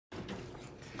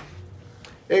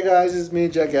Hey guys, it's me,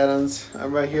 Jack Adams.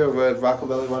 I'm right here with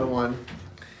Rockabilly 101.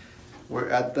 We're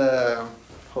at the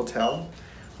hotel.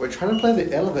 We're trying to play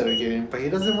the elevator game, but he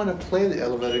doesn't want to play the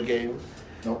elevator game.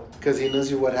 Nope. Because he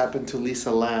knows what happened to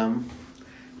Lisa Lam.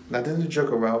 Nothing to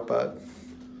joke about, but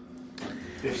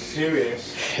It's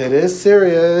serious. it is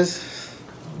serious.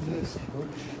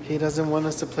 He doesn't want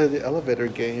us to play the elevator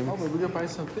game. Oh, but we could buy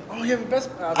something. Oh, you have a Best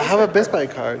Buy. I have a Best Buy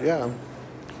card, yeah.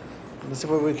 Let's see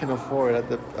what we can afford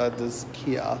at this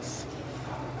kiosk.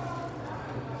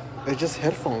 It's just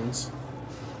headphones.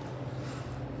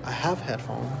 I have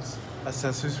headphones.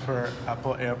 Accessories for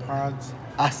Apple AirPods.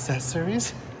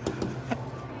 Accessories?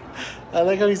 I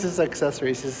like how he says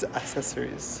accessories. He says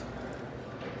accessories.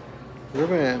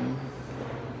 Ruben.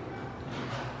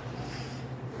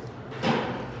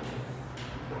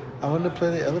 I want to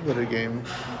play the elevator game.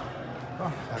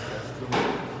 Oh,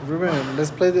 okay. Ruben,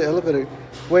 let's play the elevator.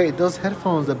 Wait, those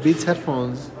headphones, the Beats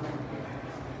headphones.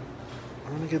 I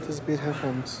want to get those Beats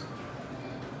headphones.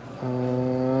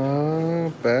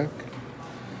 Back.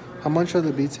 How much are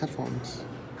the Beats headphones?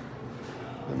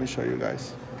 Let me show you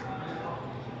guys.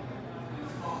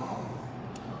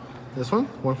 This one?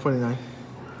 $149.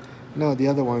 No, the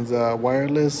other ones,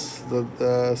 wireless.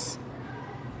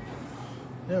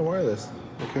 Yeah, wireless.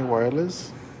 Okay,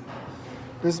 wireless.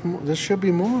 There should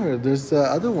be more. There's the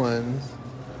other ones.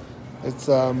 It's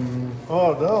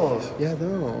Oh, those. yeah,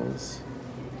 those.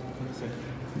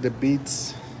 The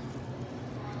Beats.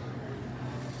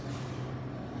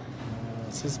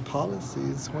 It says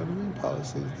policies. What do you mean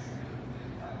policies?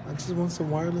 I just want some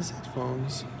wireless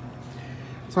headphones.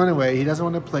 So anyway, he doesn't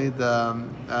want to play the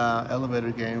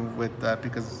elevator game with that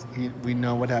because we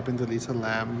know what happened to Lisa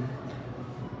Lam.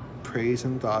 Praise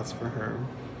and thoughts for her.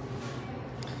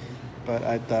 But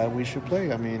I thought we should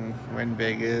play. I mean, we're in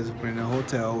Vegas, we're in a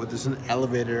hotel, there's an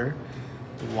elevator.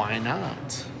 Why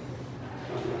not?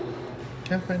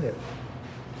 Can't find it.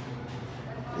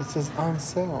 It says on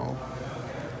sale.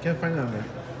 Can't find it on there.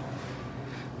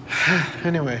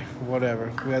 Anyway,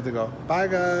 whatever. We have to go. Bye,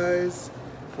 guys.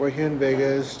 We're here in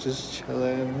Vegas, just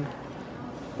chilling.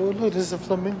 Oh, look, there's a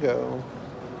flamingo.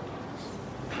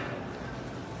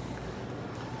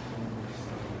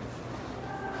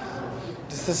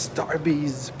 This is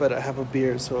Starbucks, but I have a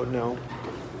beer, so no.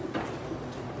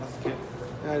 That's cute.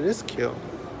 Yeah, it is cute.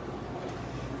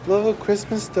 Little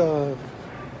Christmas stuff.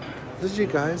 This is you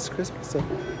guys, Christmas stuff.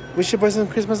 We should buy some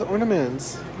Christmas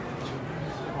ornaments.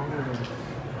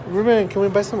 Ruben, can we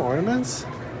buy some ornaments?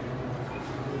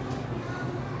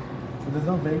 But there's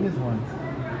no Vegas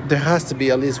ones. There has to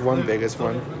be at least one Vegas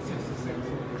one.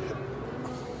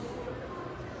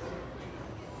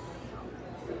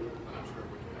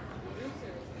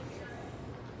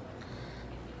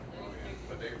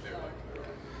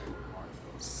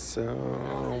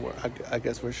 So, I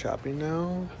guess we're shopping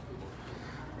now.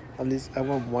 At least I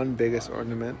want one Vegas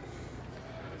ornament.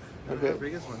 Okay,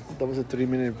 Vegas ones. that was a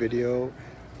 3-minute video.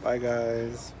 Bye,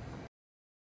 guys.